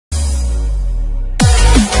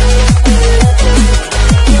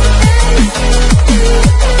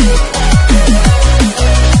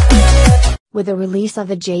With the release of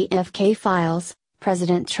the JFK files,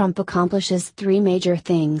 President Trump accomplishes three major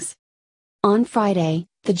things. On Friday,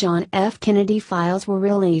 the John F. Kennedy files were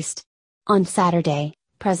released. On Saturday,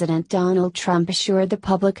 President Donald Trump assured the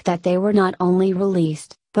public that they were not only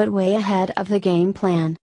released, but way ahead of the game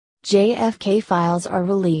plan. JFK files are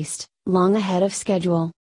released, long ahead of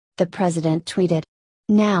schedule. The president tweeted.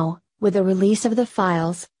 Now, with the release of the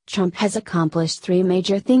files, Trump has accomplished three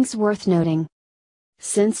major things worth noting.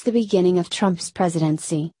 Since the beginning of Trump's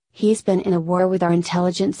presidency, he's been in a war with our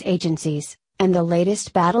intelligence agencies, and the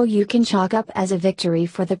latest battle you can chalk up as a victory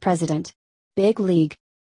for the president. Big league.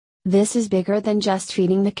 This is bigger than just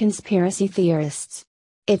feeding the conspiracy theorists.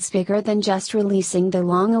 It's bigger than just releasing the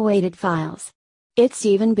long-awaited files. It's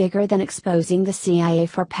even bigger than exposing the CIA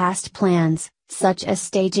for past plans, such as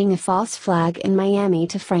staging a false flag in Miami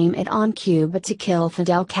to frame it on Cuba to kill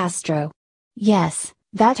Fidel Castro. Yes,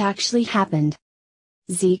 that actually happened.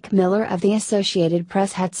 Zeke Miller of the Associated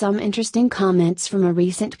Press had some interesting comments from a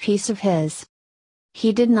recent piece of his.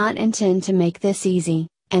 He did not intend to make this easy,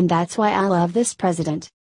 and that's why I love this president.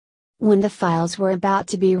 When the files were about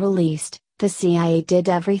to be released, the CIA did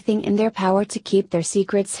everything in their power to keep their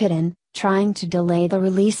secrets hidden, trying to delay the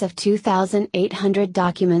release of 2,800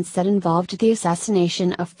 documents that involved the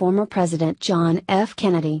assassination of former President John F.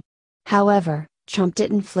 Kennedy. However, Trump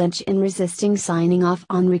didn't flinch in resisting signing off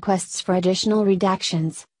on requests for additional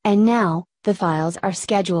redactions, and now, the files are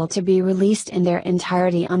scheduled to be released in their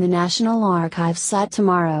entirety on the National Archives site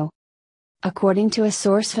tomorrow. According to a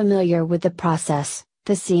source familiar with the process,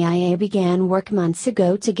 the CIA began work months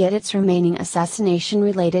ago to get its remaining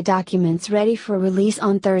assassination-related documents ready for release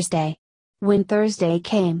on Thursday. When Thursday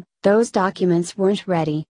came, those documents weren't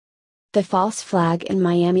ready. The false flag in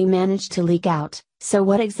Miami managed to leak out, so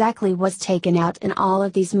what exactly was taken out in all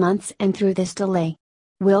of these months and through this delay?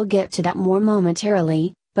 We'll get to that more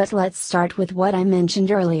momentarily, but let's start with what I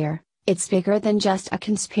mentioned earlier. It's bigger than just a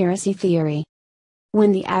conspiracy theory.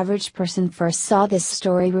 When the average person first saw this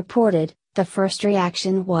story reported, the first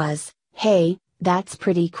reaction was, hey, that's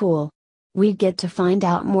pretty cool. We get to find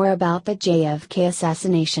out more about the JFK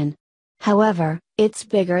assassination. However, it's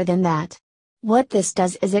bigger than that. What this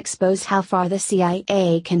does is expose how far the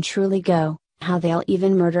CIA can truly go, how they'll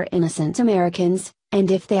even murder innocent Americans,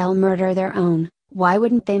 and if they'll murder their own, why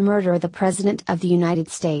wouldn't they murder the President of the United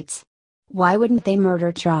States? Why wouldn't they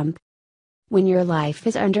murder Trump? When your life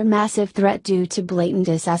is under massive threat due to blatant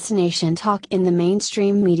assassination talk in the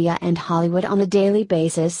mainstream media and Hollywood on a daily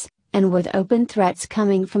basis, and with open threats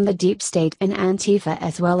coming from the deep state and Antifa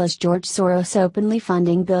as well as George Soros openly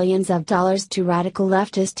funding billions of dollars to radical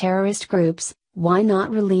leftist terrorist groups, why not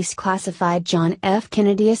release classified John F.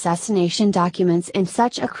 Kennedy assassination documents in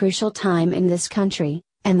such a crucial time in this country,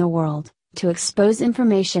 and the world, to expose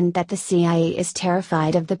information that the CIA is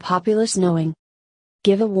terrified of the populace knowing?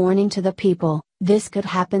 Give a warning to the people, this could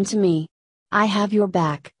happen to me. I have your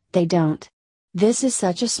back, they don't. This is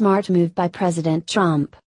such a smart move by President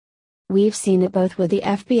Trump. We've seen it both with the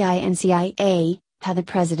FBI and CIA, how the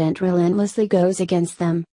president relentlessly goes against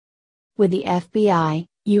them. With the FBI,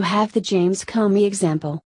 you have the James Comey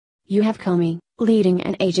example. You have Comey, leading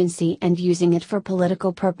an agency and using it for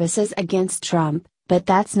political purposes against Trump, but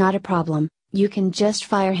that's not a problem, you can just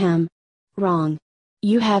fire him. Wrong.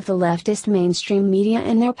 You have the leftist mainstream media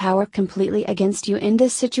and their power completely against you in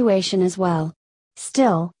this situation as well.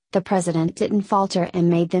 Still, the president didn't falter and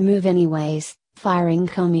made the move anyways, firing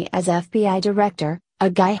Comey as FBI director, a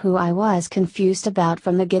guy who I was confused about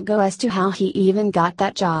from the get-go as to how he even got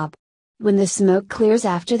that job. When the smoke clears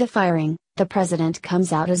after the firing, the president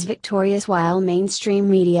comes out as victorious while mainstream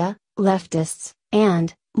media, leftists,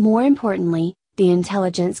 and, more importantly, the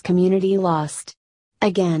intelligence community lost.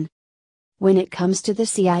 Again. When it comes to the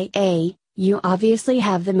CIA, you obviously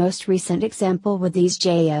have the most recent example with these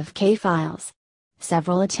JFK files.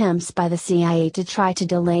 Several attempts by the CIA to try to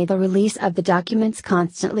delay the release of the documents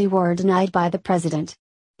constantly were denied by the president.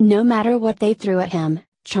 No matter what they threw at him,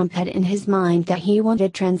 Trump had in his mind that he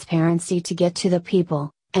wanted transparency to get to the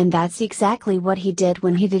people, and that's exactly what he did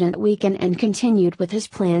when he didn't weaken and continued with his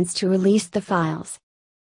plans to release the files.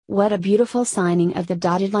 What a beautiful signing of the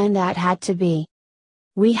dotted line that had to be.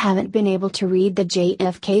 We haven't been able to read the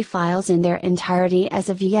JFK files in their entirety as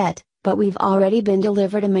of yet, but we've already been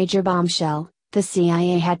delivered a major bombshell. The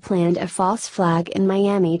CIA had planned a false flag in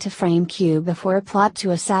Miami to frame Cuba for a plot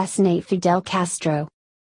to assassinate Fidel Castro.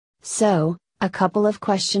 So, a couple of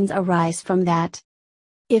questions arise from that.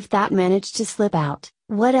 If that managed to slip out,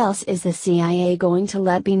 what else is the CIA going to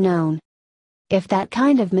let be known? If that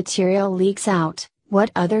kind of material leaks out,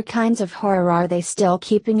 what other kinds of horror are they still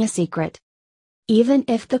keeping a secret? Even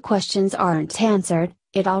if the questions aren't answered,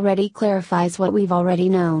 It already clarifies what we've already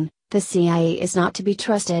known: the CIA is not to be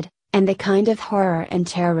trusted, and the kind of horror and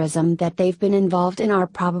terrorism that they've been involved in are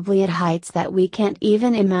probably at heights that we can't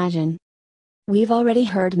even imagine. We've already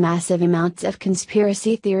heard massive amounts of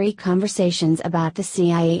conspiracy theory conversations about the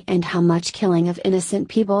CIA and how much killing of innocent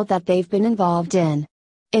people that they've been involved in.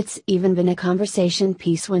 It's even been a conversation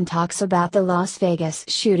piece when talks about the Las Vegas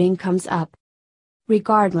shooting comes up.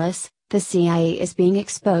 Regardless, the CIA is being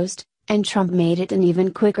exposed, and Trump made it an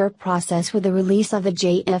even quicker process with the release of the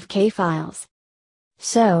JFK files.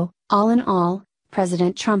 So, all in all,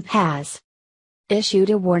 President Trump has issued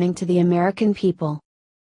a warning to the American people.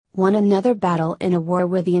 Won another battle in a war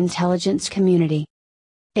with the intelligence community.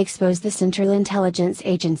 Exposed the Central Intelligence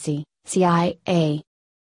Agency, CIA.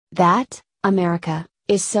 That, America,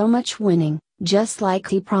 is so much winning, just like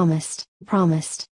he promised.